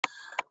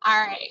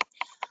All right.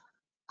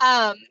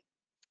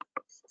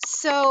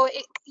 So,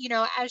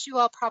 as you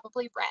all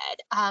probably read,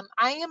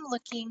 I am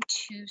looking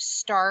to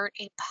start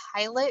a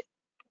pilot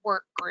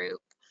work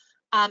group.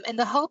 And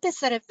the hope is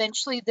that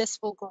eventually this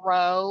will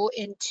grow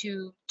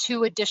into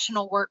 2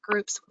 additional work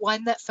groups,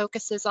 one that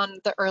focuses on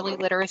the early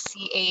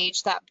literacy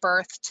age, that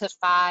birth to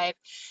 5,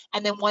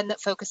 and then one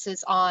that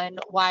focuses on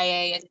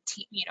YA and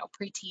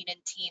preteen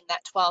and teen,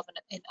 that 12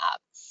 and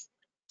up.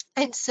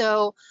 And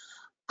so,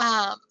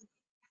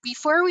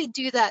 before we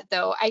do that,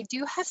 though, I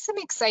do have some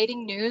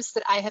exciting news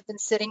that I have been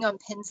sitting on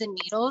pins and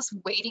needles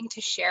waiting to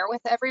share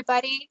with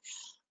everybody.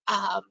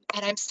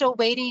 And I'm still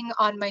waiting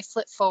on my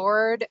flip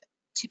forward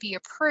to be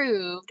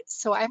approved.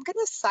 So I'm going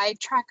to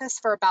sidetrack us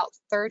for about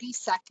 30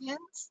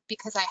 seconds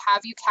because I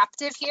have you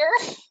captive here.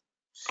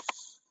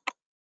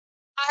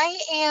 I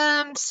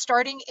am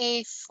starting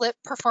a FLYP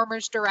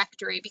performers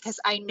directory because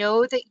I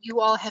know that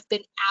you all have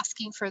been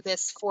asking for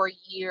this for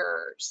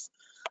years.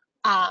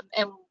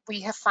 And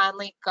we have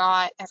finally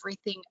got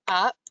everything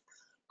up.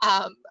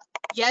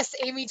 Yes,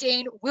 Amy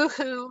Jane,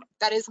 woohoo!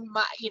 That is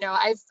my,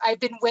 I've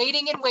been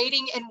waiting and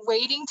waiting and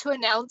waiting to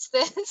announce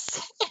this,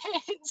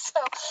 and so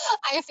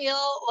I feel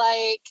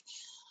like,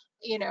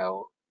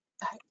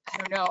 I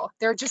don't know.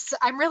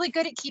 I'm really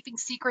good at keeping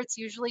secrets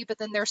usually, but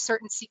then there's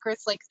certain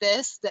secrets like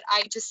this that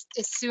I just,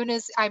 as soon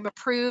as I'm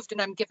approved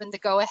and I'm given the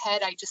go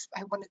ahead, I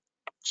want to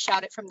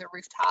shout it from the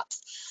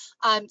rooftops.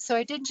 So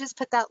I did just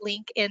put that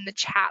link in the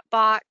chat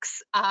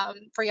box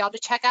for y'all to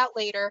check out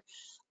later.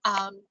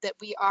 That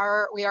we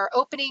are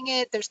opening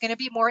it. There's going to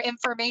be more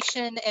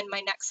information in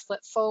my next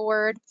flip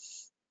forward.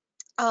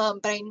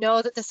 But I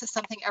know that this is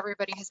something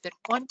everybody has been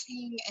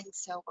wanting, and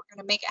so we're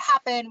going to make it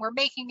happen. We're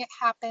making it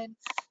happen.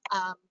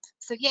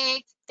 So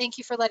yay, thank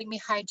you for letting me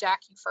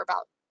hijack you for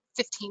about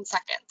 15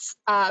 seconds.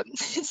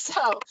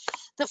 So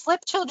the FLYP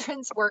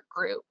Children's Work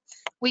Group,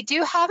 we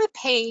do have a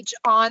page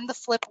on the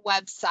FLYP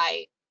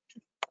website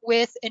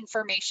with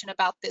information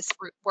about this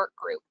work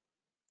group.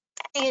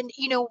 And,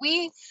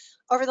 we,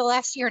 over the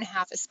last year and a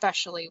half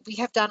especially, we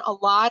have done a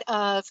lot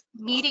of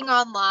meeting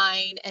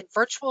online and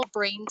virtual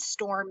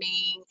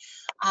brainstorming,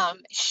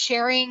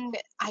 sharing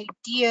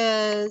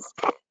ideas,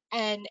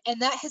 and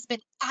that has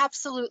been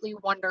absolutely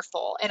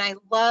wonderful. And I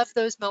love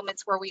those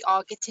moments where we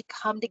all get to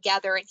come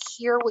together and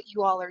hear what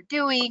you all are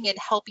doing and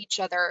help each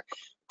other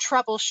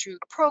troubleshoot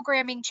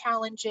programming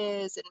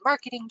challenges and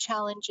marketing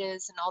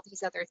challenges and all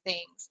these other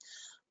things.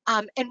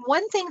 And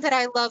one thing that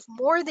I love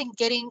more than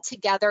getting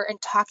together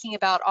and talking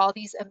about all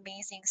these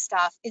amazing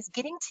stuff is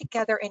getting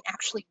together and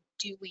actually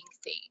doing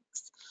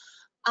things.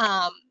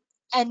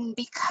 And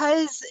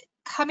because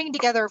coming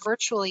together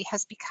virtually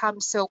has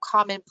become so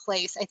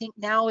commonplace, I think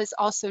now is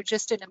also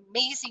just an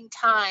amazing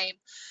time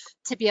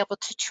to be able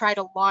to try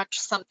to launch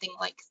something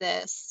like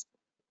this.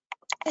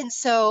 And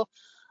so,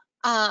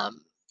 I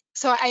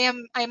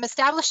am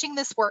establishing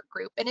this work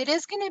group, and it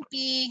is going to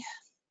be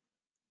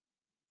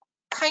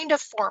kind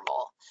of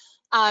formal.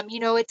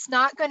 It's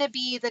not going to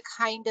be the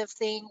kind of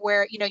thing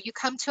where, you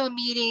come to a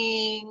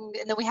meeting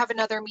and then we have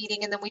another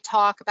meeting and then we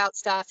talk about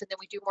stuff and then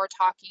we do more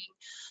talking.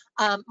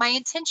 My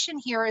intention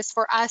here is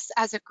for us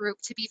as a group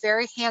to be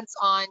very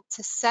hands-on,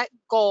 to set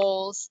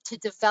goals, to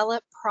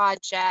develop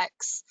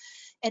projects,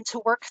 and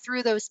to work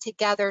through those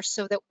together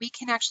so that we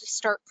can actually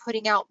start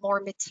putting out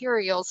more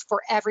materials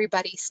for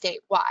everybody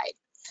statewide.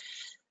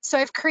 So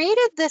I've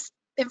created this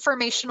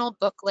informational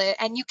booklet,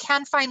 and you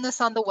can find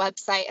this on the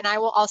website, and I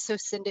will also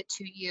send it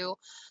to you.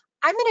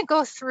 I'm going to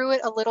go through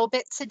it a little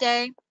bit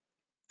today.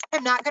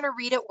 I'm not going to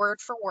read it word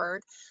for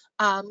word.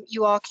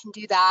 You all can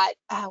do that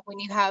when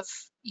you have,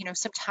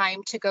 some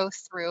time to go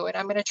through, and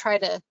I'm going to try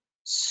to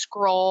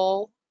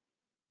scroll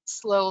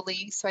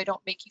slowly so I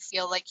don't make you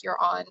feel like you're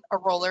on a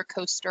roller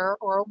coaster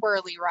or a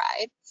whirly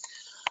ride.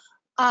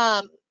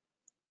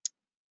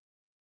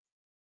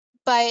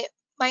 But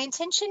my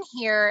intention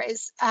here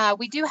is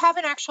we do have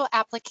an actual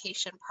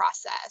application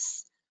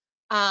process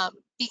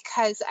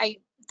because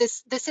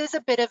this is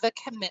a bit of a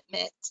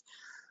commitment.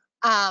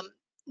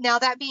 Now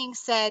that being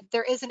said,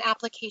 there is an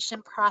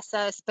application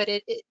process, but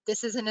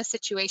this isn't a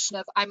situation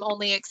of I'm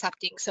only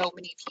accepting so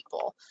many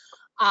people.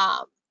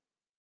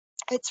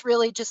 It's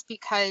really just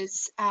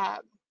because,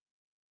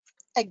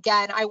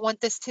 again, I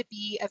want this to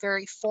be a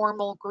very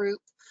formal group.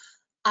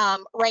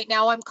 Right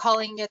now I'm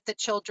calling it the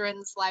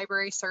Children's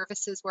Library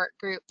Services Work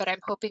Group, but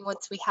I'm hoping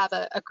once we have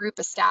a group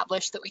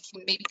established that we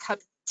can maybe come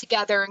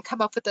together and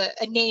come up with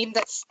a name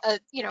that's a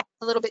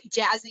little bit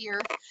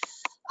jazzier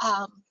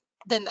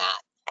than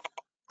that.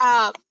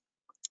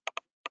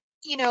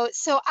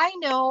 So I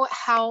know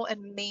how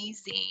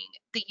amazing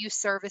the youth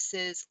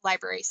services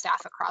library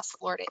staff across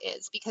Florida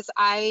is because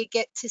I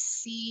get to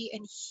see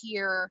and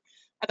hear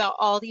about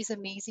all these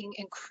amazing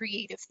and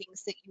creative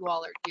things that you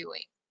all are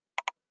doing.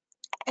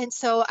 And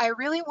so I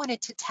really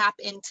wanted to tap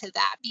into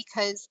that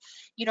because,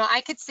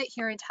 I could sit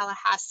here in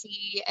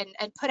Tallahassee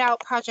and put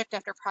out project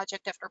after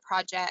project after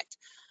project.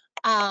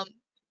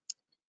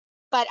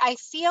 But I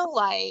feel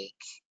like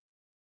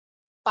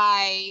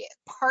by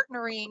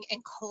partnering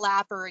and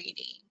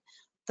collaborating,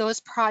 those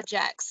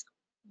projects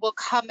will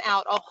come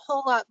out a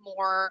whole lot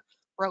more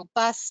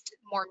robust,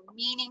 more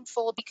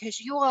meaningful,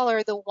 because you all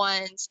are the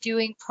ones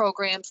doing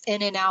programs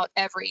in and out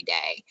every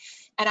day.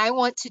 And I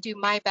want to do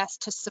my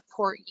best to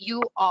support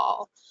you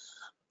all.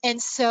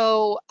 And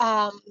so,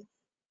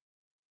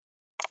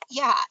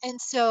 yeah, and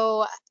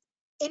so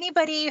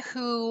anybody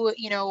who,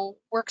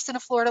 works in a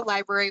Florida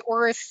library,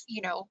 or if,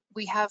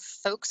 we have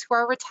folks who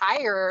are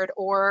retired,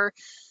 or,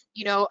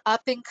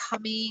 up and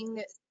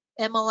coming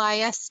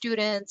MLIS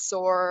students,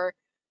 or,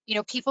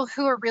 people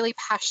who are really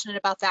passionate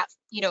about that,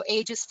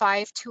 ages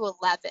 5 to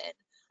 11.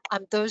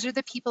 Those are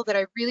the people that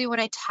I really want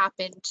to tap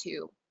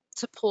into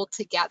to pull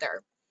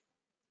together.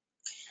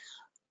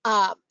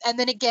 And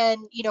then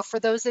again, for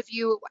those of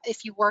you,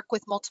 if you work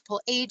with multiple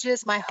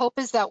ages, my hope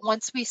is that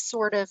once we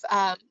sort of,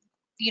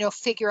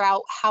 figure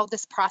out how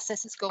this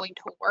process is going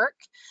to work,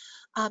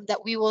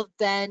 that we will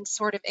then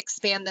sort of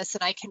expand this,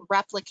 and I can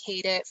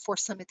replicate it for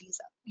some of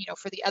these,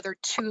 for the other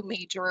 2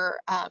 major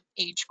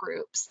age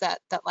groups that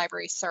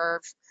libraries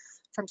serve,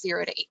 from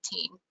 0 to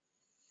 18.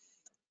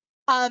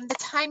 The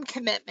time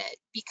commitment,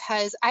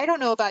 because I don't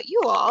know about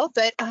you all,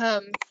 but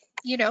some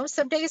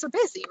days are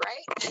busy,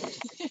 right?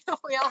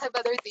 We all have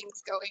other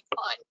things going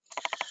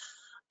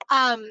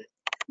on.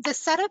 The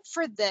setup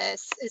for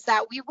this is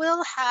that we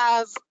will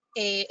have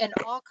an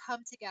all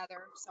come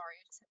together. Sorry,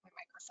 I just hit my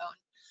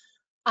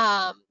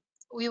microphone.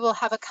 We will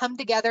have a come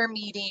together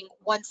meeting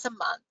once a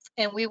month,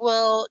 and we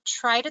will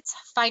try to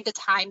find a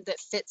time that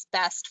fits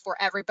best for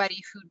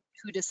everybody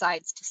who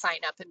decides to sign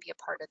up and be a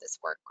part of this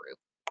work group.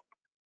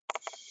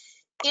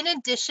 In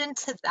addition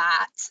to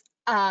that,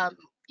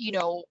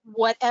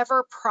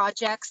 whatever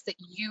projects that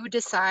you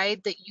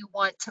decide that you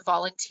want to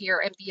volunteer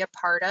and be a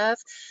part of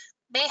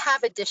may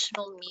have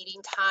additional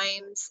meeting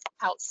times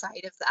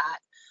outside of that,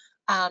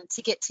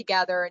 to get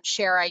together and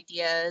share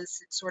ideas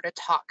and sort of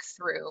talk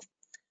through.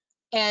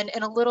 And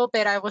in a little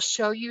bit, I will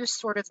show you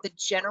sort of the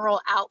general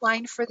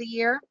outline for the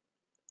year.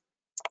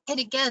 And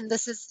again,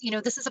 this is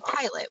a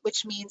pilot,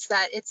 which means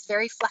that it's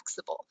very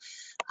flexible.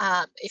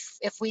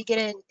 If we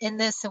get in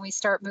this and we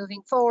start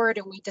moving forward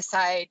and we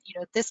decide,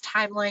 this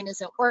timeline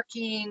isn't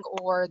working,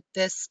 or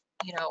this,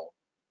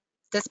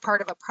 this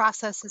part of a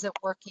process isn't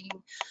working,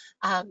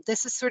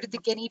 this is sort of the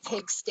guinea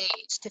pig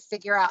stage to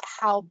figure out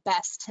how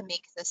best to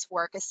make this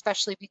work,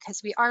 especially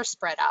because we are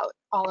spread out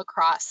all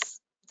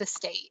across the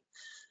state.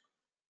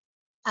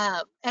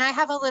 And I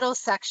have a little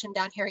section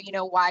down here,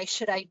 why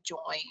should I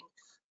join?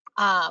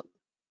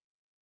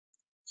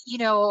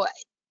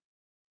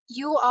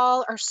 You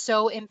all are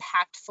so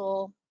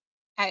impactful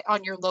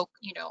on your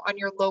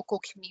local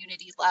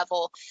community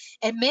level,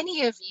 and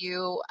many of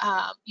you,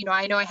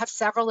 I know I have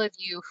several of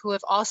you who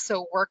have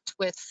also worked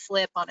with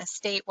FLYP on a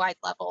statewide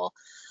level.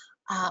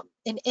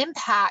 An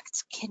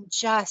impact can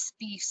just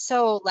be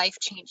so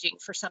life-changing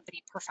for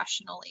somebody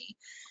professionally,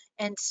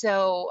 and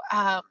so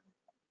I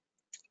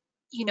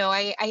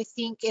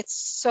think it's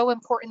so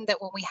important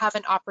that when we have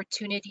an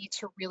opportunity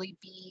to really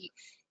be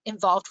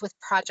involved with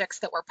projects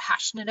that we're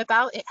passionate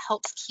about, it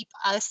helps keep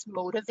us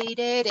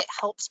motivated. It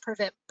helps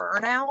prevent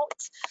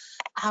burnout,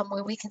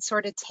 when we can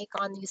sort of take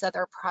on these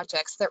other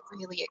projects that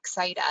really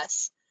excite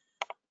us.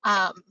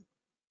 And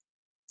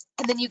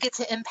then you get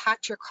to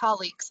impact your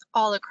colleagues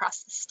all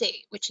across the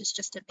state, which is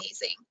just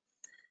amazing.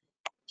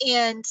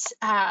 And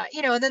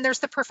and then there's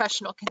the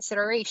professional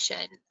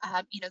consideration.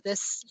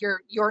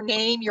 Your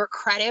name, your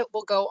credit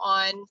will go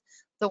on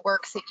the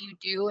work that you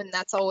do, and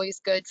that's always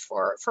good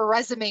for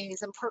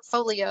resumes and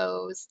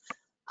portfolios.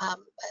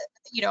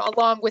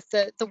 Along with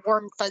the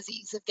warm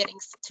fuzzies of getting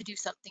to do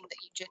something that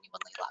you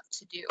genuinely love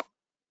to do.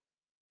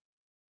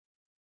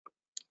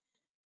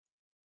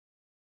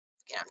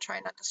 Again, I'm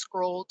trying not to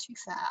scroll too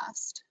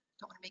fast.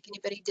 Don't want to make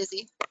anybody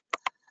dizzy.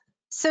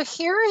 So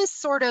here is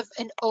sort of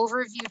an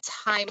overview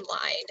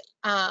timeline,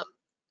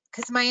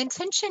 because my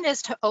intention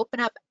is to open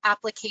up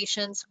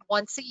applications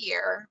once a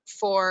year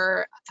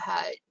for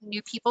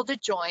new people to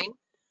join.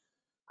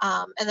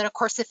 And then of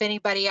course, if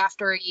anybody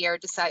after a year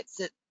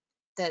decides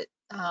that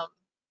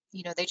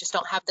they just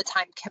don't have the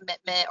time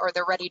commitment, or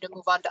they're ready to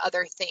move on to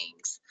other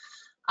things,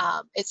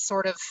 it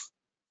sort of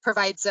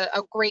provides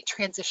a great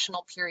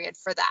transitional period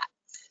for that.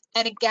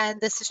 And again,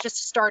 this is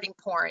just a starting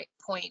point.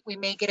 We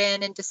may get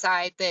in and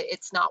decide that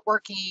it's not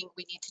working,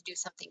 we need to do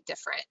something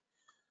different.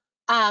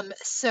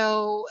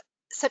 So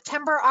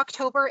September,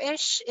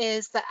 October-ish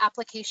is the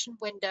application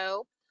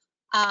window.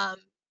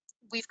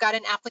 We've got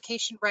an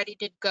application ready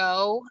to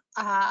go.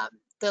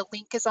 The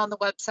link is on the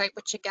website,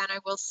 which again, I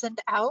will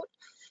send out.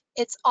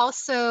 It's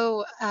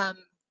also,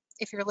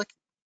 if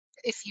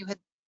you had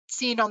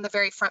seen on the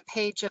very front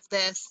page of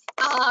this,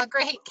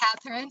 great,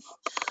 Catherine,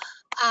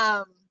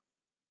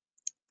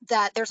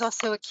 that there's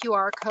also a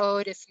QR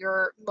code if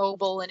you're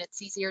mobile and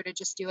it's easier to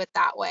just do it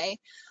that way.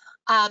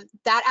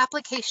 That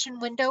application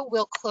window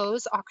will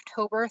close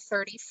October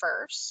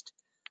 31st,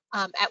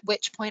 at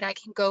which point I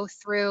can go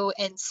through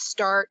and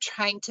start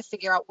trying to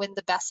figure out when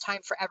the best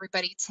time for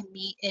everybody to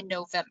meet in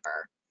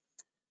November.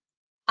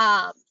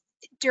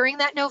 During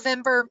that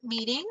November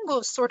meeting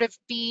will sort of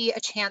be a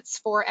chance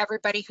for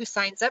everybody who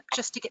signs up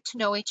just to get to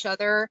know each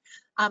other,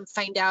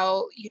 find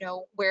out,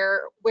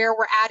 where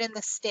we're at in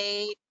the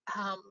state,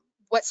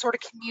 what sort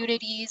of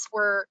communities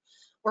we're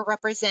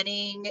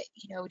representing.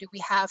 Do we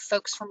have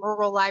folks from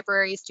rural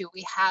libraries? Do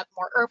we have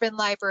more urban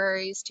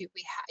libraries? Do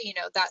we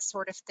have, that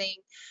sort of thing.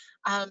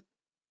 I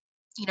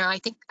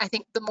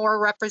think the more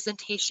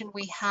representation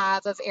we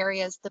have of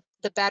areas,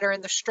 the better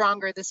and the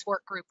stronger this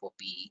work group will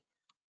be.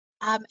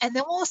 And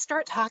then we'll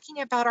start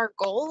talking about our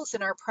goals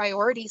and our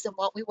priorities and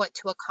what we want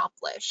to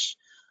accomplish,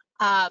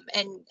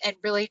 and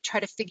really try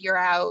to figure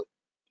out,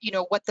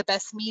 what the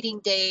best meeting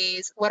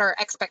days, what our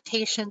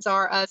expectations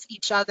are of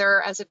each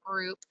other as a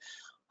group.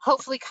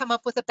 Hopefully come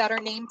up with a better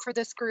name for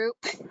this group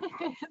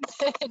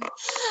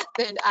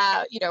than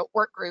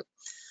work group,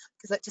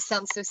 because that just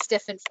sounds so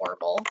stiff and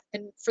formal.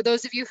 And for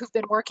those of you who've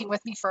been working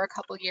with me for a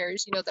couple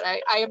years, you know that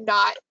I am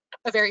not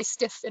a very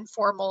stiff and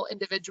formal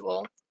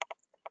individual.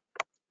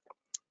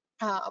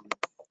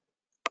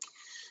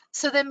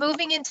 So then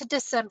moving into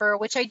December,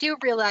 which I do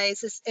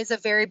realize is a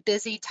very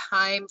busy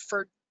time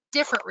for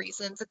different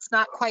reasons. It's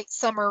not quite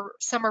summer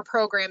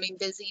programming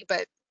busy,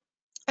 but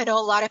I know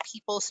a lot of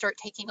people start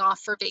taking off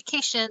for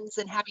vacations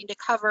and having to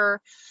cover.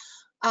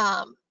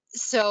 But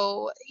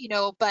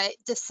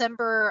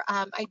December,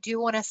 I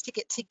do want us to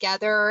get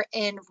together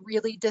and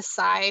really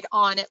decide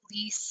on at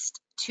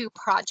least 2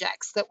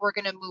 projects that we're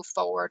going to move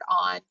forward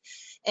on.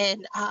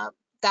 And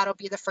that'll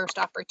be the first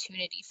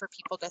opportunity for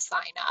people to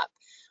sign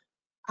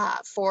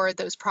up for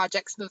those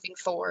projects moving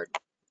forward.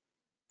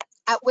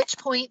 At which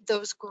point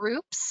those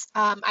groups,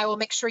 I will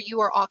make sure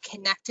you are all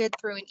connected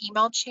through an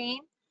email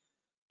chain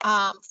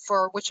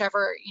for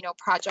whichever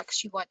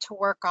projects you want to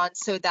work on,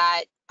 so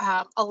that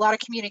a lot of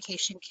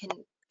communication can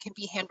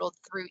be handled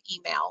through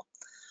email.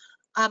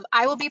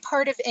 I will be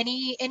part of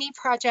any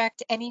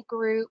project, any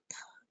group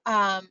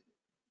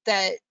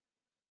that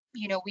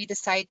we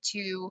decide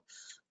to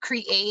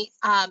create.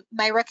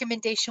 My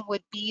recommendation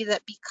would be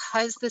that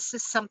because this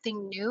is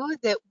something new,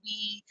 that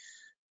we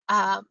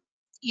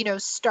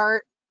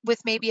start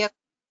with maybe a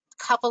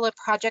couple of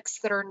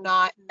projects that are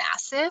not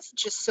massive,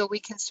 just so we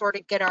can sort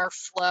of get our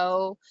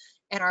flow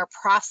and our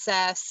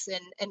process,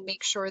 and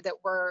make sure that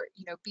we're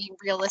being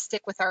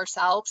realistic with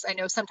ourselves. I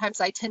know sometimes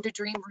I tend to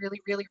dream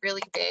really, really,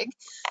 really big,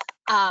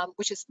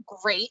 which is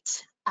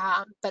great.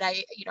 But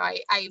I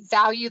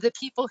value the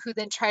people who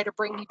then try to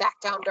bring me back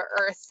down to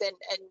earth and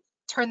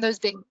turn those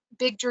big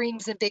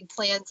dreams and big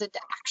plans into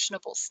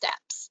actionable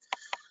steps.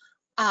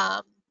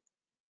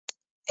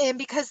 And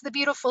because the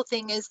beautiful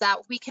thing is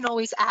that we can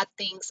always add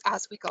things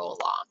as we go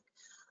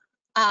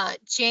along.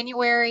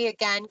 January,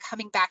 again,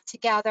 coming back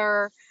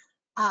together,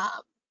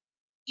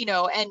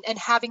 and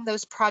having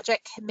those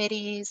project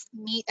committees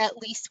meet at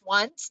least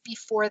once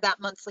before that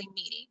monthly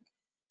meeting.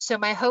 So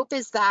my hope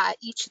is that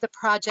each of the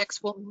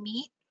projects will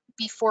meet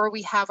before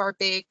we have our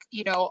big,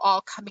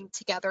 all coming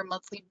together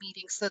monthly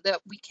meeting, so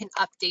that we can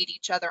update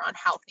each other on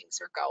how things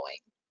are going.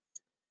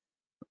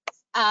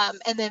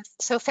 And then,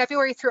 so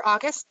February through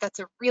August, that's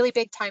a really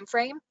big time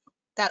frame.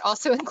 That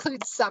also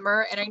includes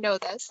summer, and I know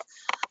this.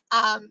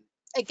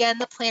 Again,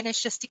 the plan is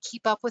just to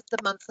keep up with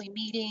the monthly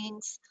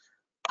meetings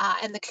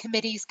and the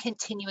committees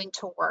continuing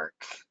to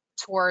work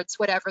towards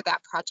whatever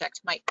that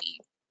project might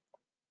be.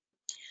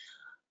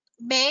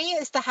 May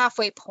is the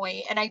halfway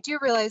point, and I do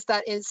realize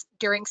that is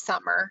during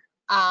summer.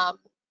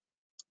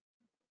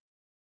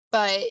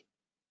 But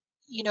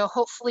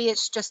hopefully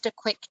it's just a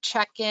quick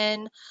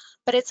check-in,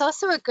 but it's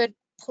also a good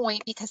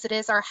point because it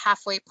is our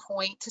halfway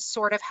point to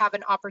sort of have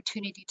an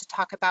opportunity to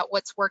talk about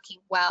what's working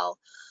well,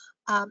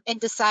 and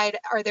decide,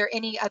 are there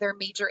any other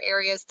major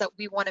areas that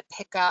we want to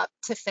pick up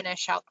to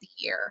finish out the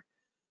year.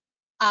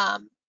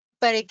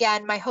 But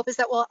again, my hope is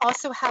that we'll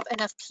also have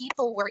enough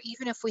people where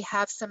even if we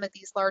have some of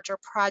these larger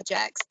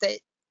projects, that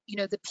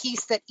the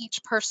piece that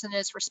each person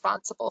is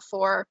responsible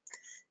for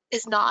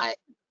is not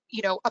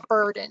a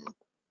burden,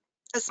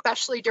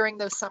 especially during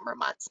those summer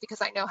months,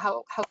 because I know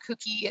how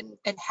kooky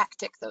and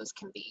hectic those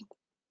can be.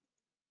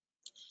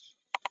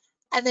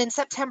 And then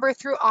September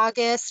through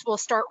August, we'll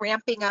start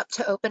ramping up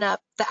to open up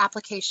the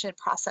application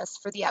process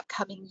for the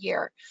upcoming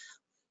year.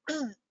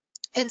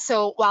 And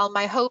so while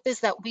my hope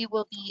is that we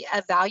will be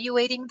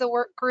evaluating the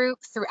work group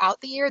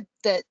throughout the year,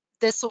 that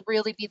this will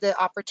really be the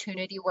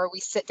opportunity where we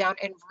sit down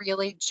and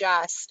really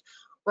just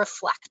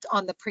reflect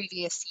on the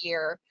previous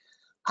year,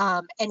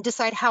 and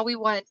decide how we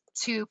want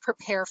to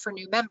prepare for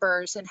new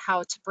members and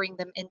how to bring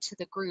them into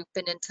the group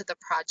and into the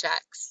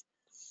projects.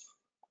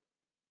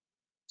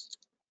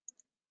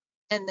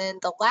 And then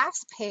the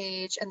last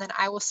page, and then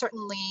I will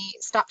certainly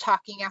stop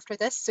talking after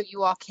this so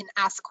you all can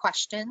ask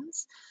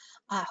questions.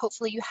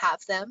 Hopefully you have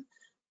them.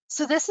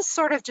 So this is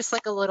sort of just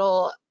like a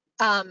little,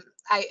 I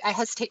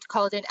hesitate to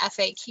call it an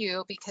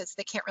FAQ because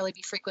they can't really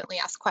be frequently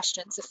asked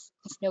questions if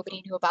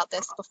nobody knew about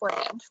this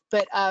beforehand.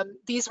 But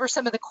these were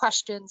some of the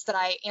questions that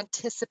I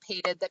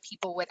anticipated that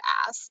people would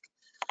ask.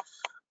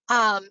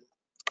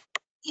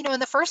 In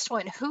the first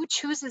one, who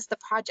chooses the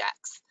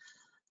projects?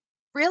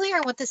 Really,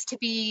 I want this to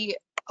be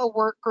a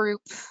work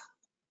group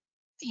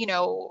you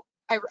know,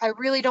 I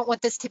really don't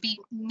want this to be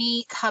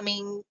me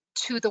coming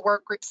to the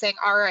work group saying,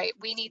 all right,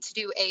 we need to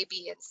do A,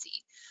 B, and C.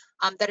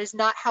 That is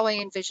not how I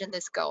envision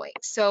this going.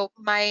 So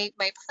my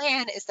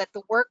plan is that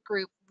the work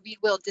group, we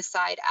will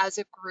decide as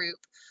a group,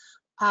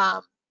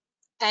 um,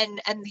 and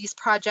these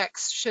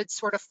projects should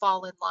sort of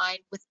fall in line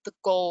with the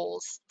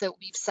goals that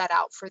we've set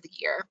out for the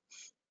year.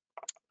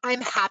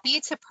 I'm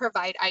happy to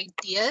provide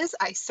ideas.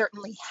 I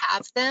certainly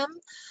have them.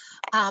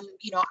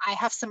 You know, I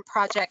have some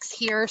projects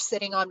here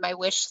sitting on my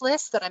wish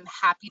list that I'm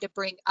happy to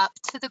bring up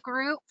to the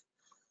group.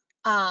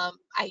 I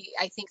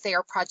think they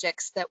are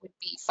projects that would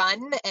be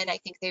fun, and I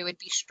think they would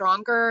be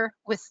stronger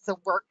with the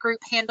work group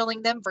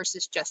handling them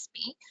versus just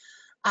me.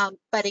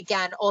 But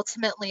again,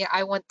 ultimately,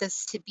 I want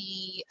this to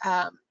be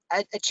a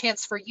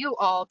chance for you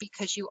all,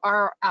 because you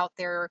are out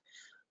there,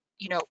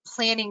 you know,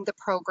 planning the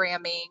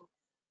programming.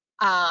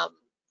 Um,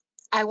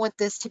 I want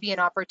this to be an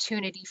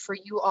opportunity for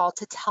you all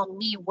to tell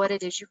me what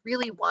it is you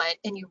really want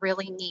and you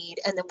really need,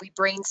 and then we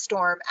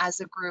brainstorm as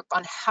a group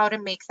on how to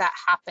make that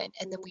happen,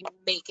 and then we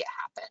make it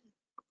happen.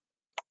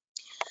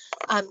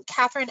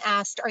 Catherine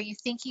asked, are you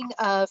thinking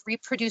of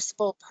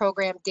reproducible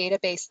program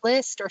database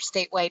list or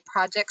statewide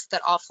projects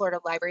that all Florida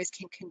libraries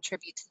can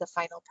contribute to the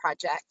final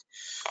project?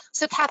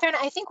 So Catherine,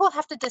 I think we'll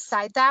have to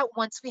decide that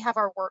once we have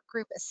our work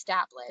group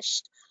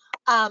established.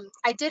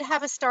 I did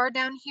have a star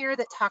down here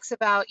that talks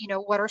about, you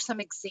know, what are some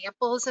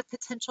examples of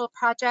potential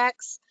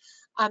projects.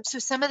 So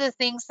some of the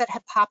things that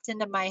have popped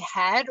into my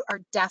head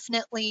are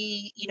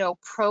definitely, you know,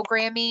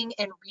 programming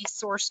and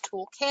resource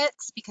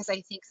toolkits, because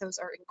I think those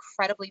are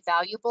incredibly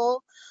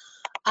valuable.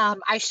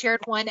 I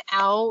shared one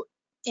out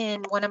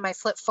in one of my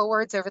flip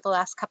forwards over the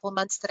last couple of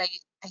months that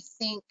I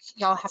think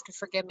y'all have to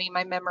forgive me.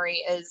 My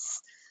memory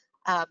is,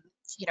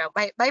 you know,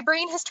 my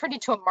brain has turned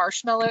into a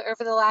marshmallow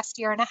over the last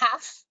year and a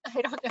half.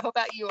 I don't know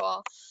about you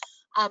all.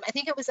 I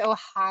think it was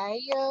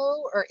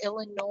Ohio or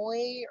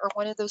Illinois or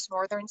one of those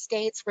northern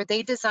states where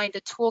they designed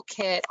a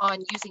toolkit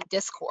on using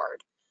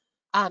Discord.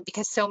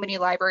 Because so many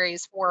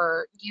libraries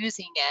were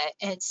using it.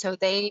 And so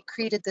they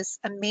created this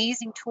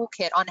amazing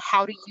toolkit on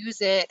how to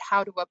use it,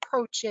 how to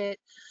approach it.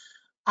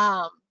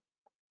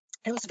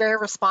 It was very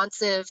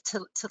responsive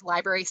to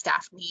library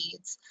staff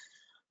needs.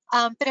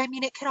 But I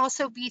mean, it could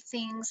also be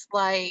things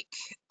like,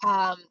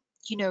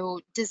 you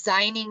know,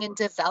 designing and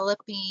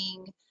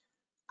developing,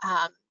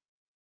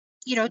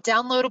 you know,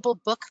 downloadable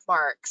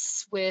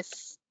bookmarks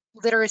with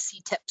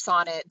literacy tips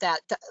on it that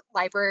the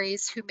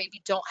libraries who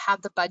maybe don't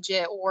have the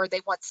budget or they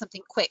want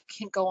something quick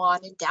can go on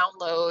and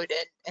download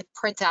and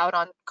print out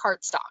on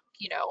cardstock,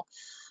 you know.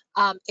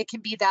 It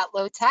can be that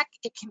low tech.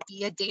 It can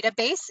be a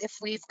database if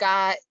we've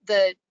got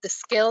the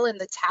skill and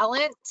the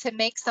talent to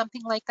make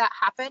something like that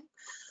happen.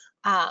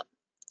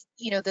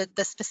 You know,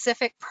 the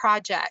specific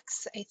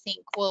projects, I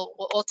think, will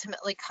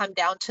ultimately come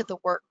down to the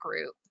work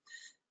group.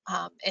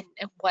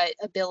 And what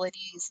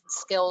abilities and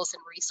skills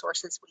and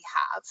resources we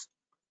have.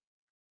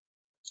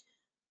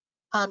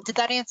 Did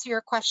that answer your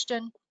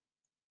question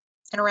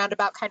in a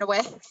roundabout kind of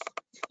way?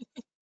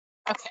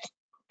 Okay.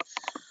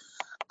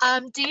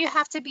 Do you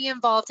have to be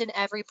involved in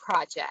every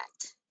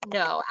project?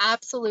 No,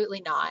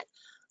 absolutely not.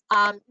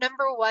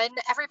 Number one,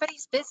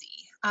 everybody's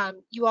busy.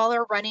 You all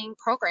are running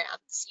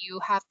programs. You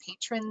have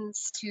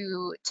patrons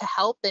to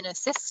help and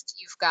assist.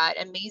 You've got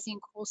amazing,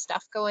 cool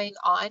stuff going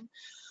on.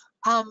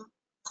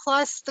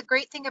 Plus, the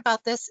great thing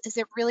about this is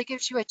it really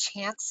gives you a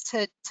chance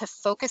to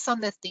focus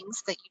on the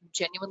things that you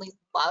genuinely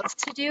love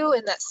to do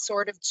and that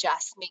sort of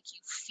just make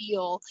you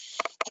feel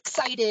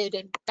excited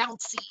and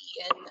bouncy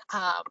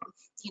and,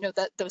 you know,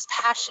 those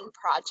passion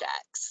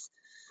projects.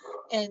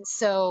 And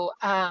so,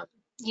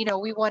 you know,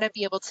 we want to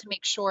be able to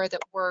make sure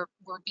that we're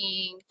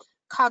being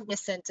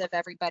cognizant of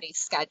everybody's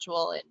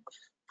schedule. And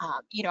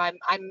you know,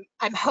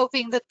 I'm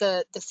hoping that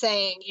the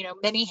saying, you know,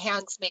 many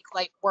hands make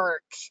light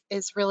work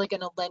is really going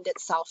to lend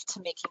itself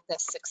to making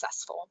this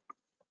successful.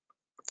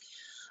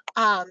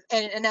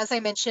 And as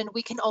I mentioned,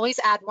 we can always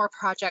add more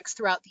projects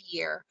throughout the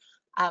year.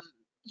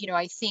 You know,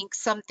 I think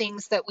some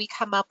things that we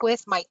come up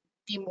with might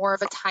be more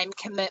of a time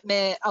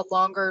commitment, a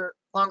longer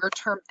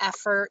term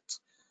effort.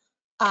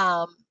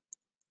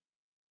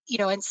 You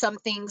know, and some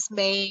things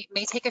may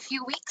take a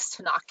few weeks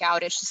to knock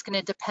out. It's just going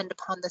to depend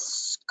upon the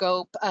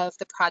scope of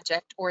the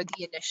project or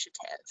the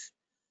initiative.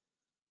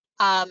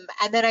 And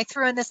then I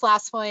threw in this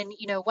last one,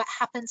 you know, what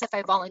happens if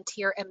I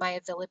volunteer and my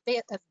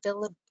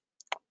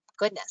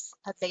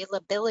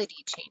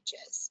availability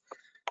changes?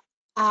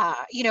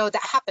 You know,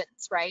 that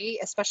happens, right?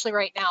 Especially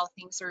right now,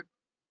 things are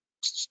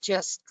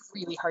just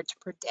really hard to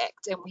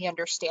predict, and we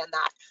understand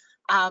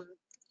that.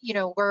 You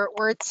know,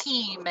 we're a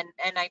team,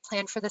 and I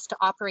plan for this to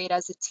operate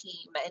as a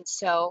team. And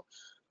so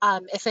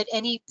if at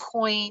any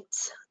point,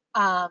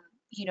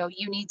 you know,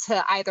 you need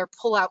to either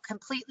pull out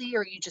completely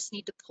or you just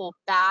need to pull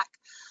back,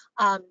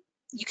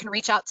 you can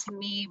reach out to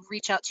me,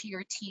 reach out to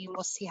your team.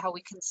 We'll see how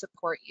we can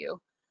support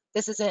you.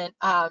 This isn't,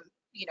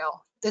 you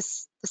know,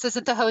 this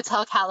isn't the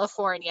Hotel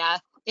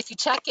California. If you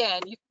check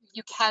in,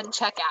 you can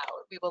check out.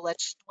 We'll let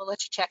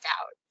you check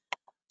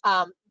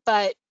out.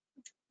 But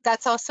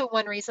that's also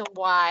one reason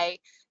why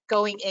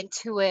going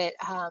into it,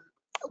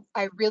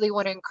 I really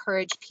want to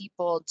encourage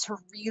people to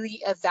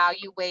really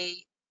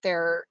evaluate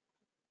their,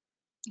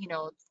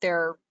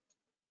 their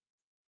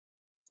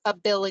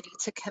ability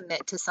to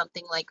commit to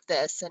something like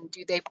this, and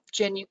do they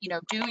do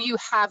you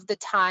have the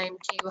time,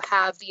 do you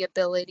have the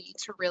ability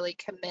to really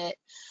commit?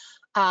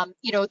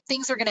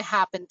 Things are going to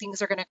happen,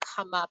 things are going to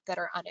come up that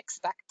are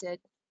unexpected.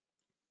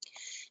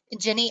 And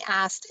Jenny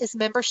asked, is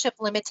membership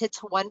limited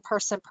to one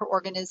person per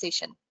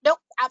organization? Nope,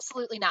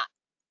 absolutely not.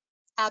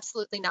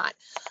 Absolutely not.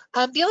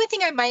 The only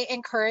thing I might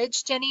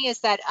encourage, Jenny,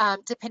 is that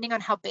depending on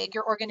how big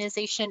your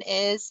organization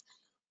is,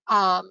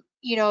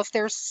 if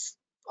there's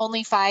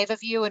only 5 of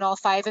you and all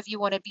 5 of you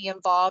want to be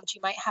involved,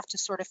 you might have to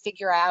sort of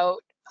figure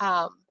out,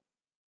 on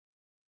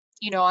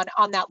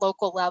that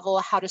local level,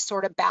 how to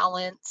sort of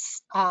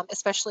balance,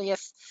 especially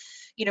if,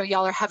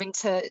 y'all are having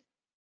to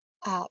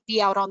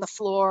be out on the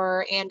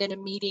floor and in a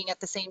meeting at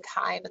the same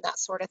time and that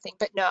sort of thing.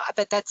 But no,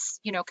 but that's,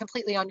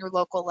 completely on your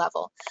local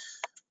level.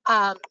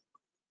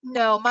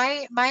 No,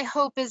 my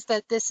hope is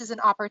that this is an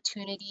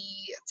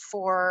opportunity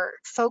for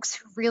folks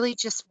who really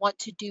just want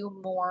to do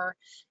more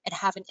and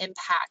have an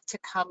impact to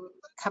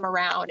come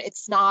around.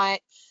 It's not,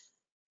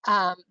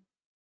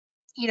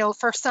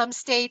 for some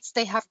states,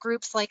 they have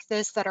groups like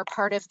this that are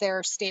part of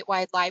their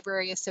statewide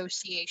library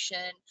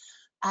association.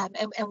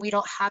 And we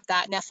don't have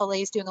that, and FLA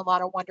is doing a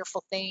lot of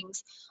wonderful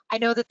things. I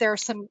know that there are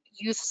some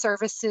youth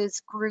services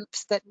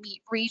groups that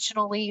meet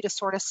regionally to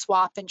sort of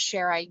swap and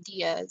share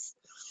ideas.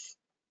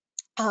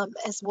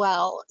 As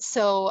well.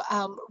 So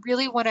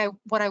really what I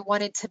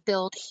wanted to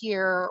build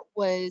here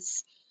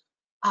was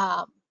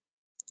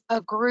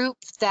a group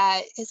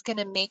that is going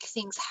to make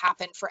things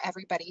happen for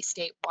everybody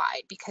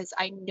statewide, because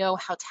I know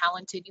how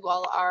talented you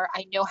all are.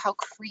 I know how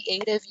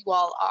creative you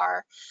all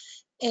are.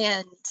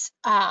 And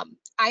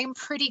I'm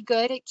pretty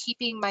good at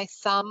keeping my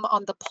thumb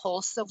on the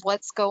pulse of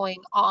what's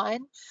going on,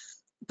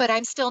 but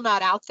I'm still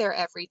not out there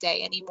every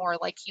day anymore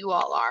like you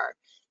all are.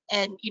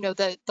 And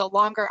the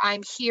longer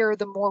I'm here,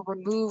 the more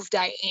removed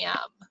I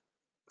am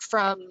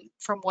from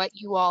what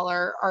you all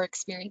are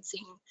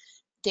experiencing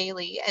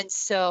daily. And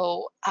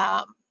so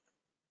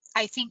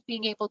I think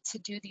being able to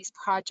do these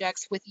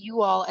projects with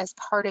you all as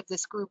part of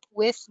this group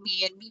with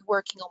me, and me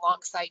working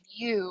alongside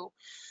you,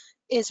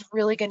 is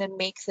really going to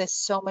make this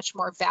so much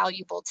more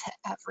valuable to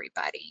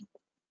everybody.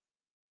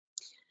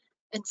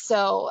 And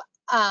so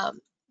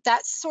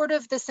that's sort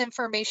of this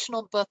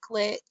informational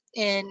booklet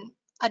in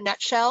a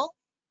nutshell.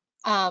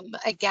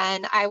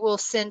 Again, I will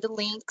send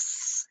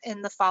links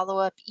in the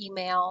follow-up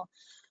email,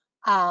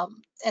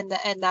 and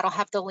that'll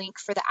have the link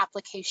for the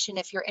application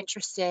if you're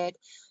interested.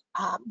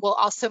 We'll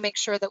also make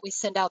sure that we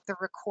send out the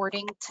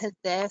recording to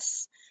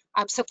this.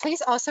 So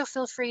please also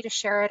feel free to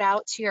share it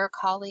out to your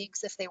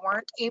colleagues if they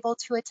weren't able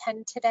to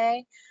attend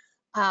today,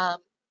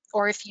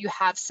 or if you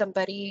have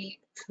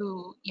somebody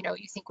who you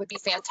think would be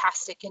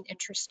fantastic and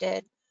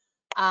interested.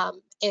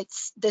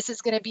 This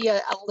is going to be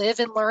a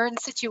live and learn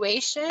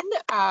situation.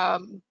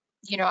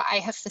 I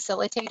have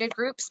facilitated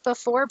groups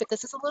before, but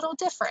this is a little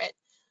different.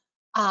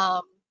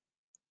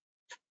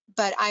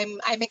 But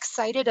I'm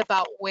excited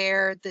about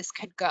where this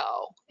could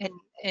go, and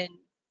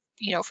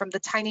from the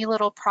tiny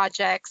little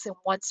projects, and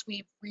once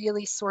we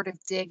really sort of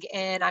dig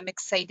in, I'm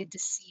excited to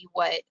see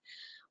what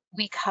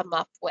we come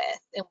up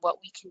with and what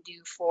we can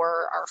do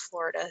for our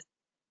Florida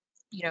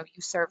youth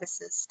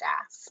services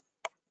staff.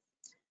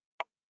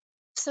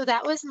 So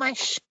that was my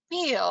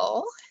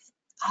spiel.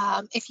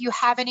 If you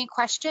have any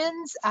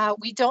questions,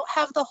 we don't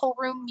have the whole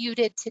room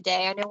muted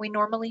today. I know we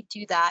normally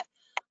do that.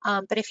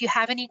 But if you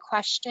have any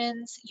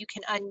questions, you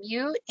can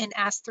unmute and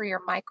ask through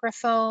your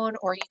microphone,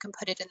 or you can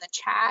put it in the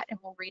chat and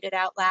we'll read it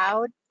out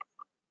loud.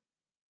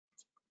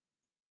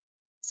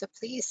 So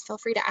please feel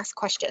free to ask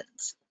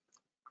questions.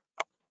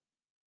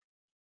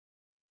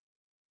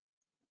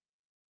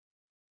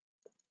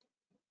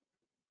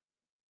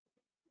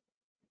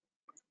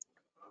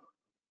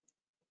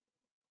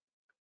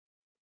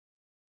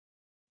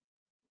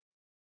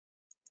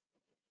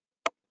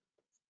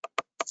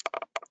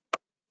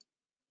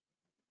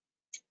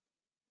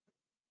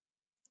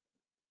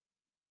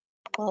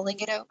 Mulling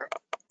it over.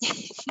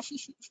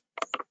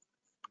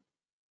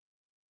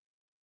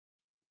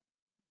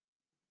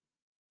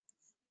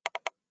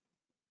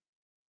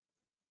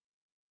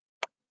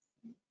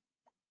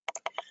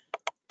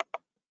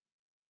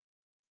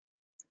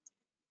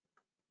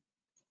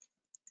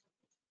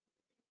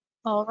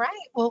 All right,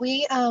 well,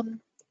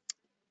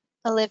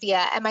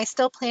 Olivia, am I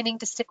still planning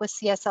to stick with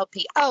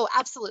CSLP? Oh,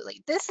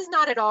 absolutely. This is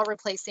not at all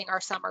replacing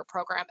our summer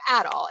program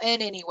at all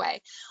in any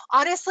way.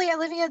 Honestly,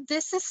 Olivia,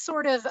 this is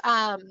sort of,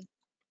 I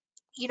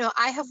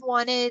have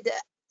wanted,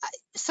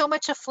 so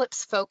much of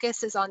FLYP's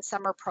focus is on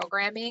summer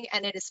programming,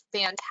 and it is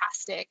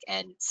fantastic.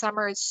 And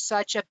summer is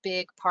such a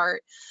big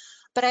part.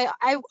 But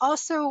I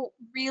also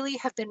really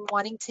have been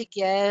wanting to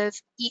give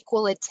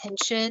equal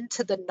attention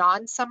to the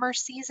non-summer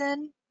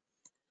season,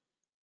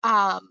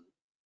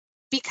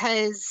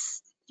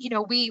 because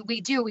we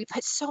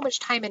put so much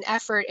time and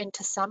effort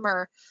into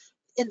summer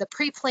in the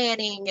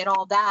pre-planning and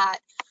all that,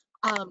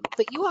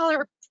 but you all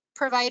are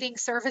providing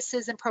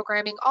services and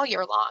programming all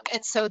year long.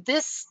 And so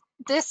this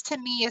this to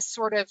me is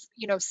sort of,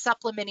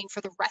 supplementing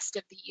for the rest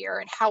of the year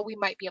and how we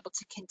might be able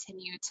to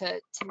continue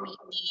to meet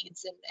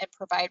needs and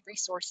provide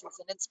resources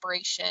and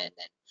inspiration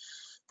and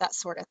that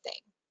sort of thing.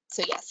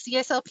 So yes,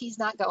 CSLP is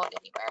not going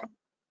anywhere.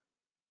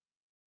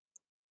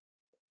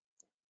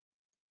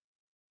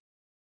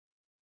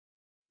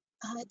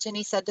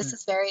 Jenny said, this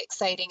is very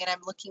exciting and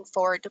I'm looking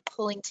forward to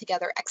pulling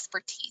together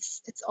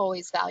expertise. It's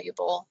always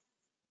valuable.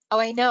 Oh,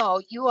 I know,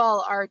 you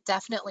all are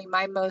definitely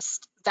my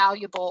most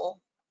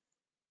valuable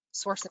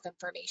source of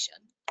information.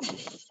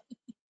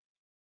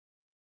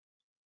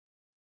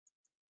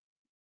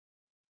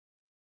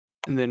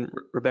 And then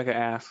Rebecca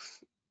asks,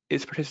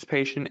 is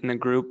participation in a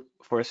group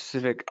for a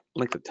specific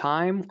length of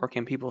time, or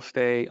can people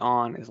stay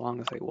on as long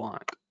as they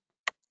want?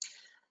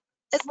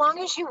 As long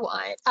as you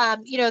want.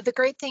 The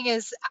great thing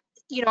is,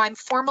 I'm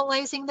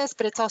formalizing this,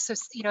 but it's also,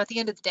 at the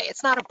end of the day,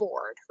 it's not a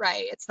board,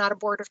 right? It's not a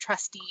board of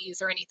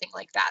trustees or anything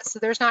like that. So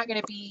there's not going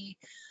to be,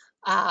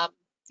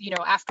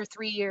 after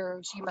 3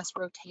 years, you must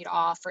rotate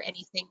off or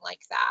anything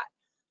like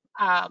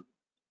that.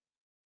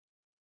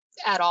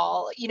 At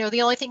all.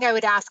 The only thing I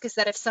would ask is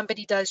that if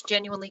somebody does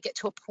genuinely get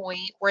to a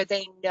point where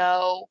they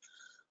know,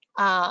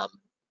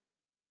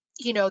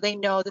 they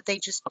know that they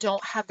just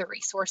don't have the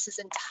resources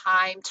and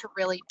time to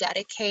really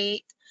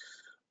dedicate,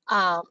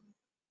 that,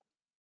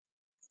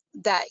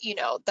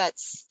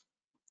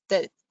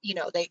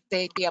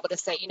 they'd be able to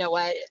say, you know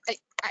what,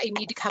 I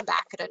need to come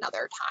back at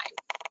another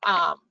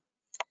time.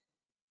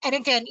 And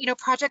again,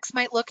 projects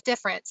might look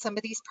different. Some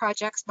of these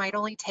projects might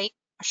only take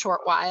a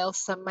short while.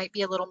 Some might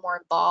be a little more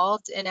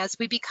involved. And as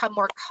we become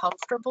more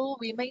comfortable,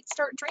 we might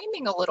start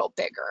dreaming a little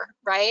bigger,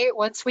 right?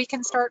 Once we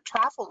can start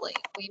traveling,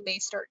 we may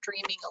start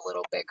dreaming a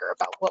little bigger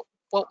about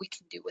what we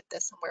can do with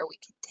this and where we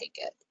can take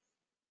it.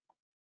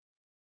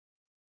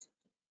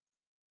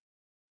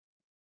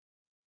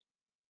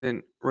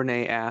 Then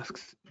Renee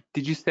asks,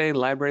 did you say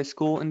library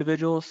school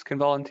individuals can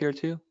volunteer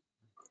too?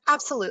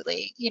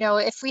 Absolutely.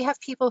 If we have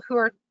people who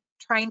are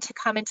trying to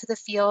come into the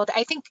field,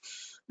 I think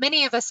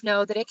many of us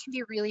know that it can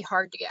be really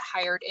hard to get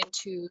hired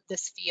into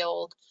this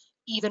field,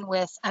 even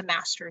with a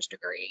master's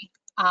degree.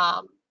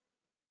 I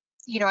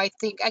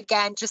think,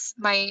 again, just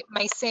my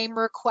same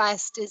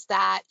request is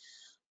that,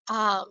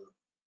 that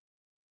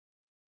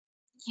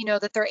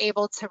they're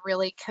able to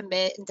really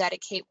commit and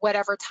dedicate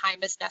whatever time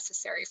is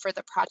necessary for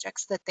the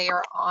projects that they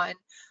are on.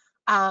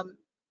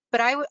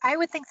 But I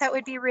would think that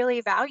would be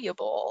really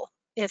valuable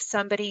if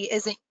somebody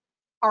isn't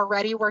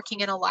already working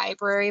in a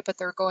library, but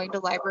they're going to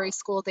library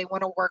school, they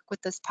want to work with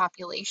this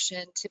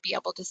population to be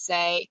able to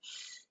say,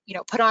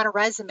 put on a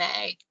resume,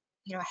 hey,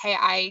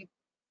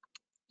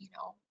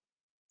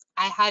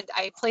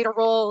 I played a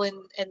role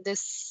in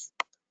this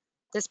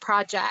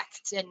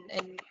project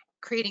and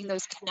creating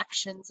those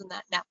connections in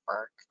that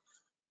network.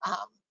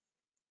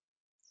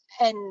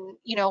 And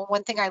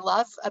one thing I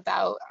love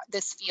about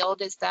this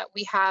field is that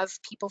we have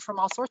people from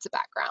all sorts of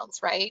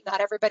backgrounds, right?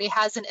 Not everybody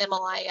has an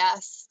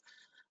MLIS,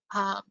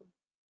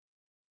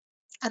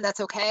 and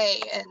that's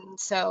okay. And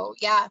so,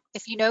 yeah,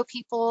 if you know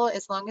people,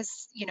 as long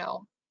as,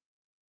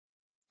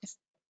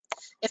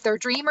 if they're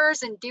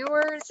dreamers and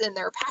doers and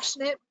they're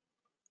passionate,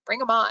 bring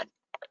them on.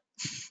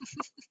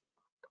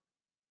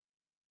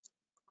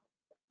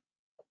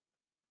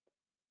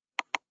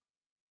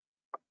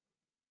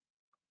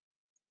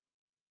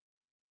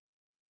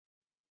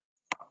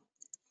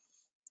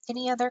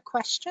 Any other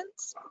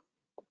questions?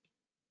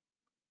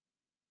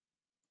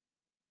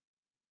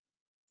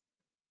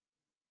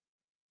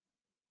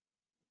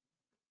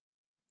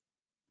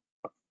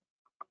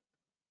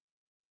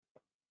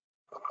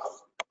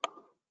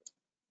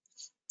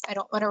 I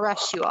don't want to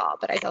rush you all,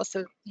 but I'd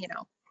also,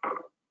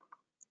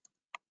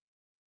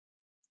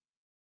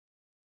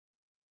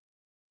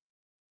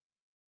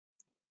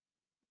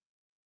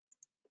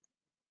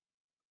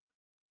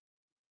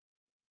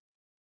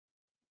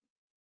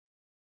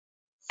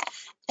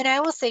 and I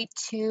will say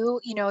too,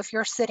 if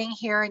you're sitting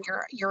here and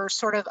you're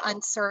sort of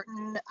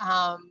uncertain,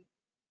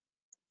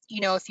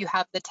 if you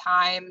have the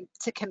time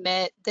to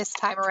commit this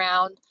time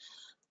around,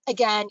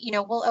 again,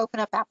 we'll open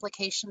up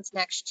applications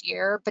next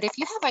year, but if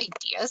you have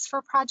ideas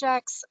for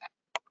projects,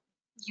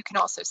 you can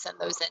also send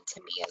those in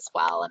to me as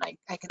well, and I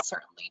can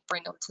certainly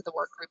bring them to the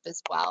work group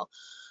as well.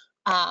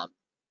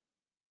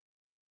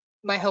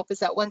 My hope is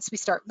that once we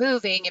start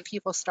moving and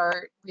people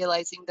start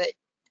realizing that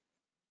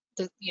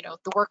the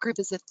work group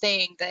is a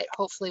thing, that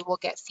hopefully we'll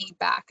get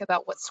feedback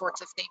about what sorts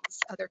of things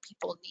other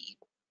people need.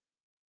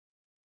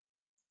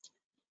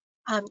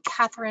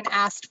 Catherine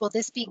asked, will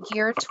this be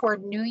geared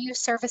toward new youth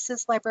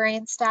services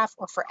librarian staff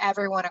or for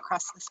everyone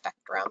across the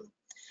spectrum?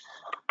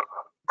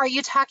 Are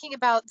you talking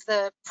about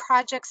the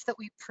projects that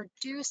we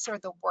produce or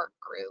the work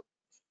group?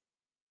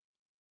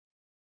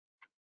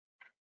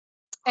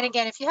 And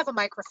again, if you have a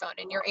microphone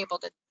and you're able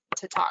to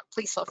talk,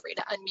 please feel free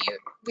to unmute.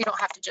 We don't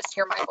have to just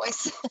hear my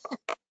voice.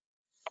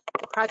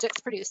 The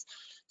projects produced.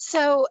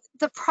 So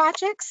the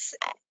projects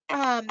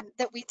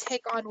that we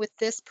take on with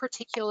this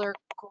particular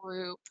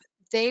group,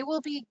 they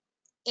will be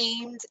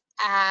aimed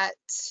at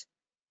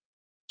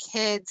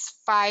kids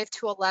 5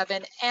 to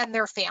 11 and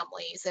their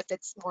families if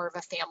it's more of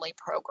a family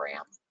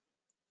program.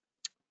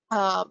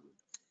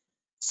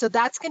 So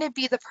that's going to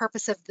be the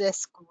purpose of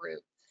this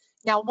group.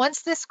 Now,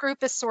 once this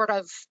group is sort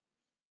of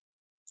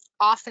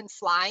off and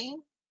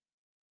flying,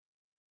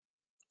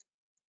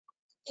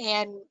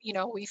 and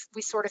we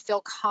sort of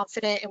feel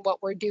confident in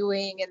what we're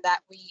doing and that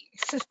we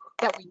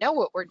that we know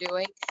what we're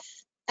doing,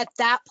 at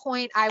that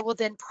point I will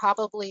then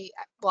probably,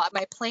 well,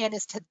 my plan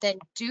is to then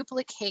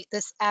duplicate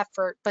this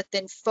effort, but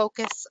then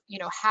focus,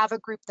 have a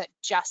group that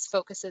just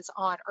focuses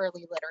on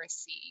early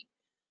literacy,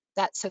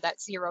 so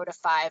that's 0 to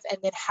 5, and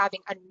then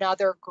having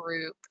another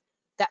group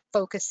that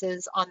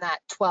focuses on that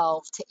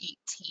 12 to 18.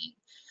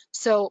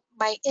 So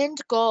my end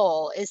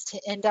goal is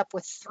to end up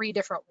with 3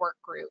 different work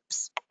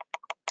groups.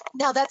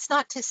 Now, that's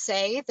not to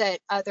say that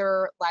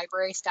other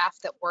library staff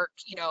that work,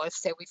 if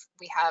say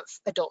we have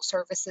adult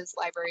services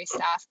library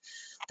staff,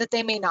 that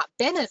they may not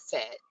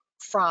benefit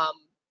from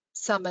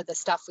some of the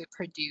stuff we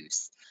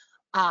produce.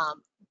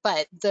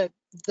 But the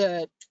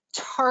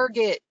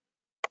target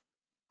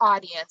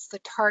audience, the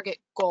target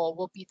goal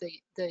will be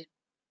the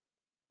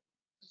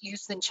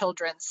youth and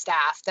children's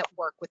staff that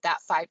work with that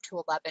 5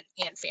 to 11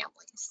 and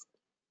families.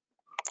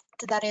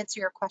 Did that answer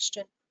your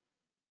question?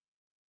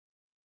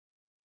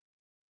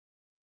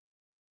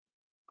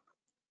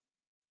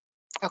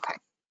 Okay.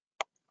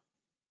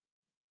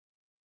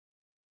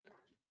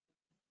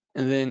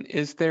 And then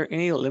is there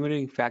any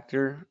limiting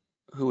factor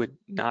who would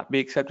not be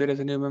accepted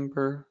as a new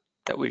member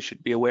that we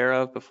should be aware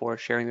of before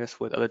sharing this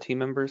with other team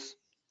members?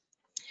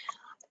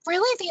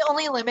 Really, the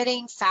only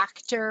limiting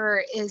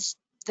factor is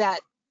that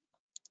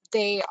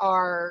they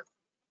are,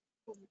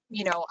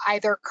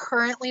 either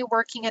currently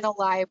working in a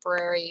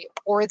library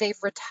or they've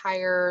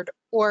retired,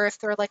 or if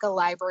they're like a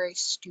library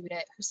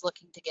student who's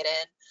looking to get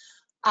in.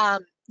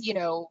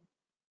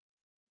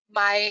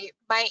 My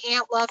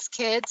aunt loves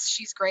kids.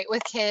 She's great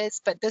with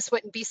kids, but this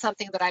wouldn't be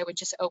something that I would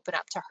just open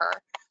up to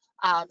her,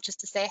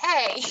 just to say,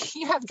 hey,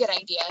 you have good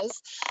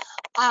ideas.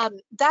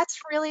 That's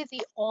really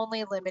the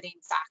only limiting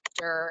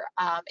factor.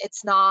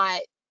 It's not,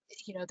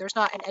 there's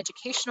not an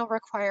educational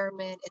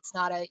requirement. It's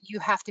not you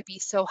have to be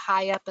so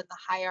high up in the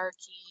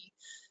hierarchy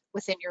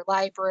within your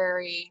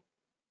library.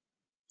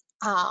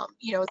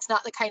 It's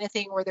not the kind of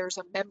thing where there's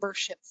a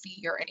membership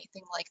fee or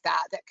anything like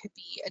that that could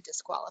be a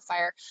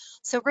disqualifier.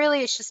 So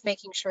really, it's just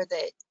making sure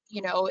that,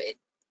 we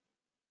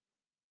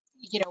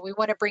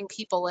want to bring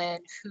people in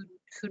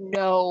who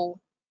know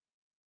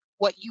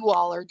what you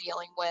all are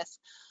dealing with.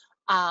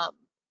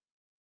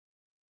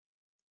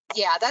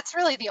 Yeah, that's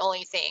really the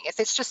only thing. If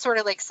it's just sort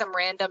of like some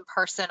random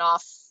person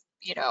off,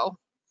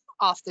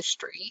 off the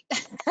street,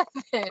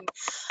 then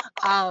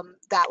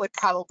that would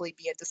probably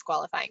be a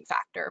disqualifying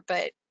factor.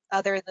 But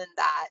other than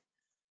that,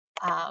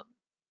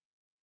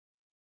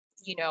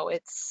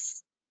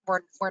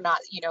 we're not,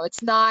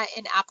 it's not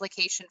an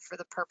application for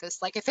the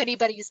purpose. Like if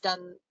anybody's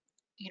done,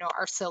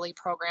 our silly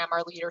program,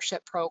 our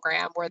leadership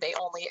program, where they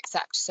only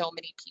accept so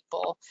many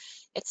people,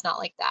 it's not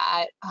like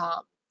that.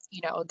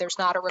 There's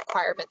not a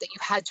requirement that you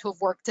had to have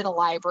worked in a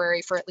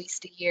library for at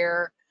least a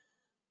year.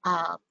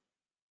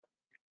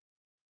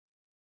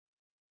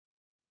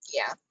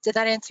 Yeah, did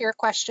that answer your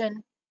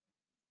question?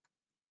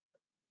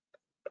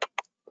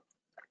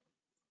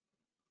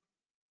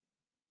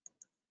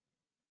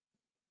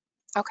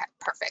 Okay,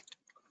 perfect.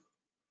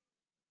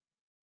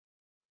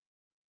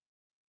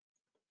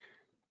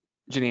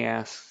 Jenny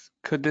asks,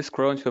 could this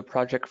grow into a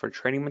project for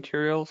training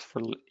materials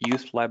for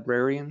youth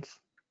librarians?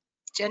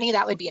 Jenny,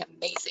 that would be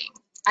amazing.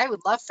 I would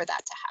love for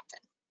that to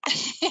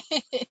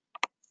happen.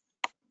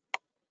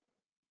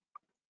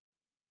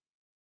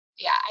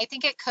 Yeah, I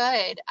think it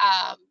could.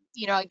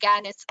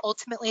 Again, it's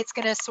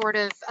going to sort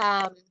of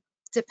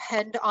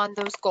depend on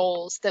those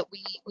goals that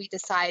we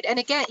decide. And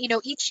again,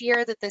 each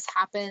year that this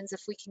happens,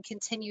 if we can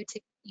continue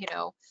to,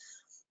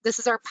 this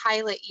is our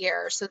pilot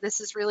year. So this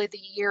is really the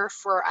year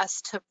for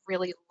us to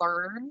really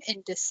learn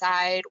and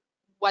decide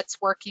what's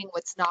working,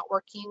 what's not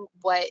working,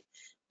 what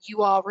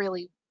you all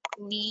really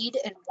need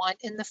and want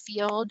in the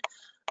field.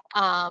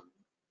 And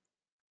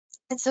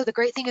so the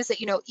great thing is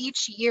that,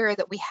 each year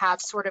that we have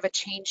sort of a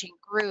changing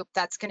group,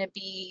 that's going to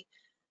be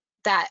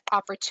that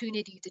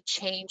opportunity to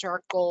change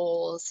our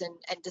goals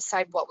and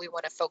decide what we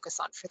want to focus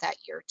on for that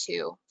year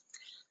too.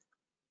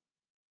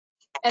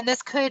 And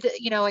this could,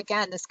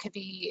 again, this could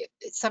be,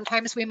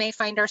 sometimes we may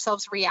find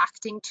ourselves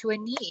reacting to a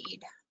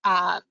need.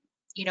 A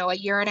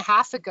year and a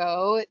half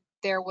ago,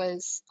 there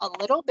was a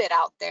little bit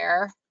out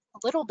there, a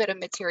little bit of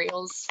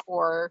materials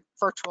for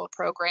virtual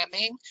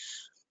programming.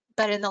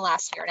 But in the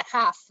last year and a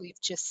half,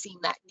 we've just seen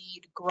that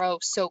need grow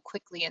so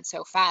quickly and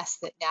so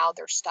fast that now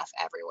there's stuff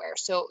everywhere.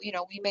 So,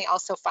 we may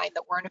also find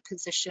that we're in a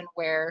position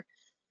where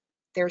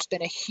there's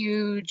been a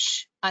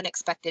huge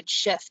unexpected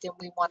shift and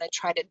we want to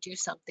try to do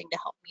something to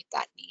help meet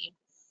that need.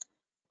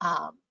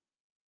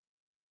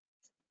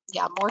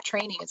 Yeah, more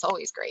training is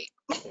always great.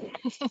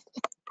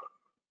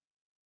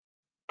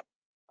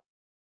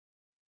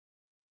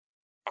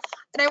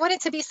 And I want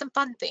it to be some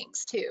fun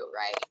things too,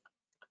 right?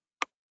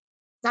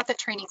 Not that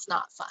training's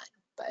not fun,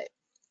 but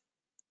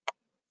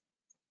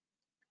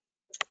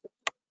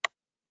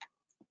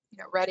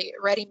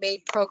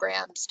ready-made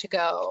programs to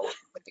go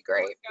would be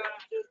great.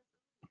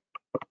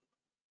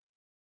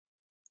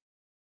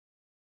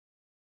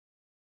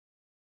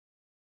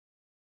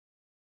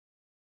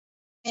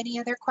 Any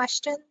other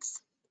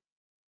questions?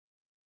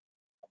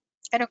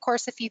 And of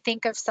course, if you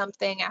think of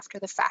something after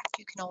the fact,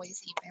 you can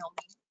always email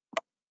me.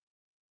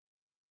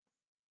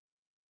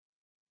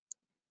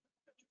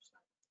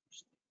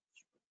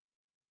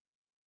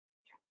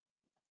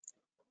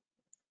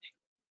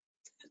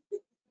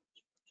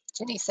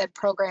 Jenny said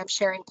program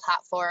sharing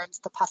platforms,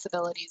 the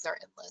possibilities are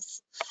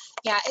endless.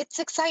 Yeah, it's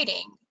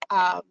exciting.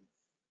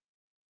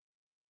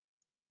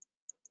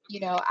 You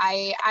know,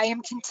 I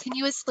am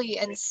continuously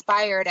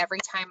inspired every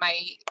time I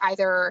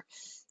either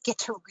get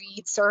to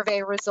read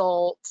survey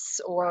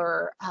results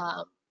or,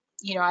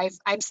 you know,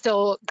 I'm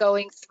still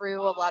going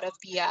through a lot of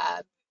the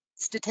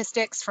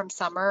statistics from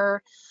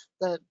summer,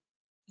 the,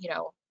 you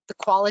know, the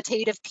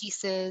qualitative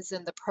pieces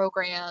and the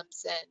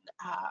programs.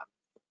 And,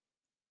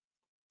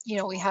 you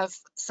know, we have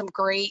some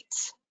great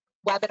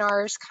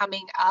webinars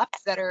coming up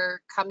that are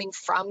coming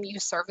from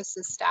youth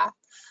services staff.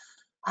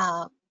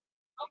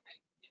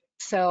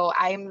 So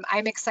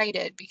I'm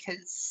excited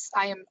because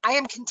I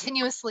am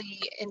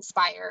continuously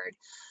inspired,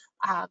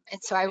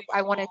 and so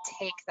I want to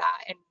take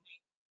that and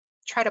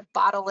try to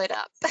bottle it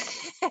up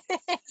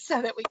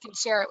so that we can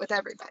share it with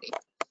everybody.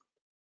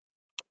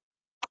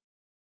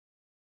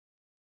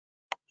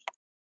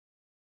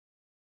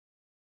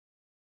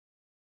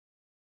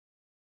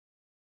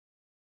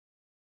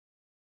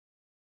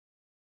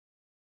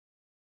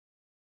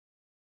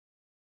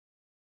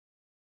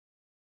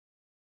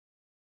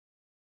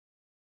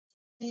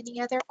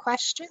 Any other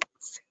questions?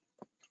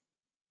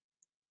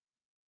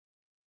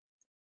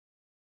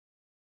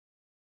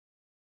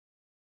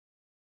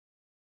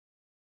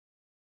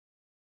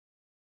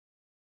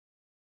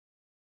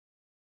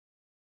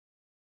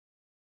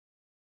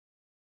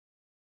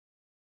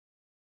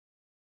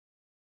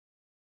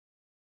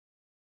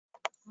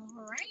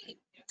 All right.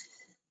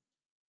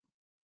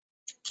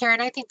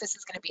 Karen, I think this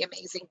is going to be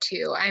amazing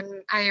too.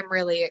 I am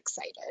really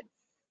excited.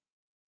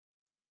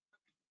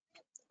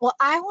 Well,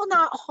 I will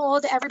not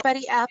hold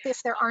everybody up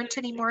if there aren't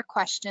any more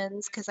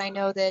questions, because I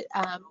know that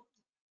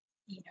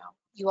you know,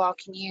 you all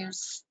can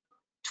use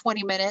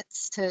 20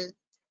 minutes to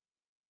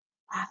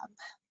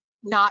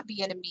not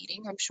be in a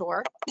meeting, I'm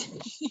sure.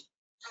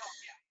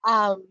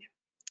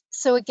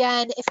 So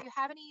again, if you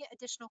have any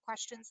additional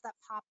questions that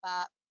pop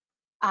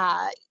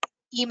up,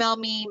 email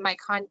me.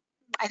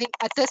 I think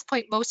at this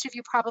point, most of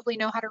you probably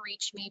know how to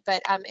reach me,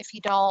 but if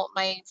you don't,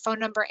 my phone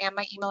number and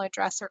my email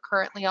address are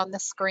currently on the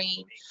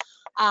screen.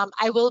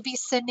 I will be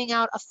sending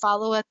out a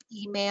follow-up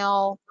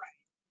email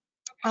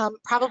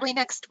probably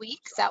next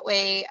week. That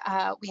way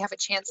we have a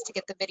chance to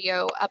get the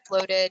video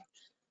uploaded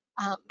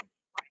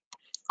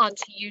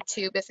onto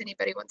YouTube if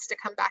anybody wants to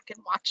come back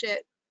and watch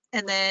it.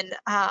 And then,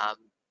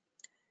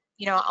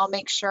 you know, I'll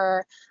make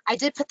sure, I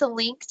did put the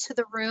link to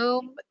the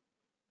room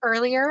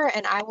earlier,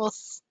 and I will,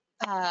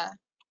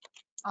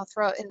 I'll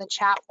throw it in the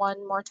chat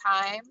one more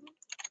time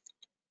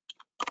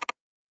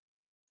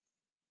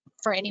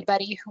for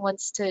anybody who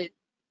wants to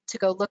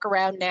go look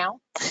around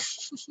now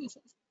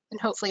and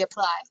hopefully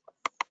apply.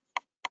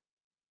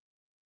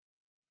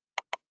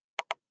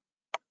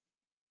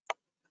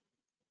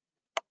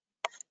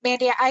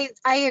 Mandy,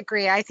 I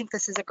agree. I think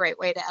this is a great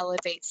way to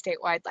elevate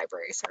statewide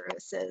library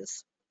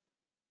services.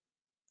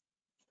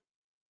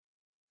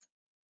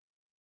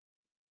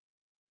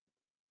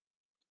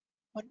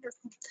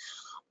 Wonderful.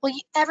 Well,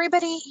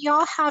 everybody,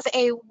 y'all have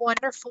a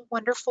wonderful,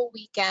 wonderful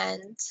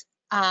weekend.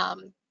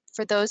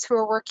 For those who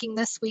are working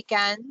this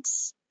weekend,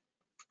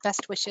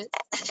 best wishes.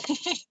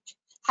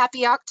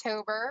 Happy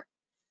October.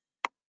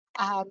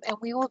 And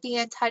we will be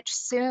in touch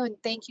soon.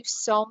 Thank you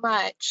so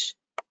much.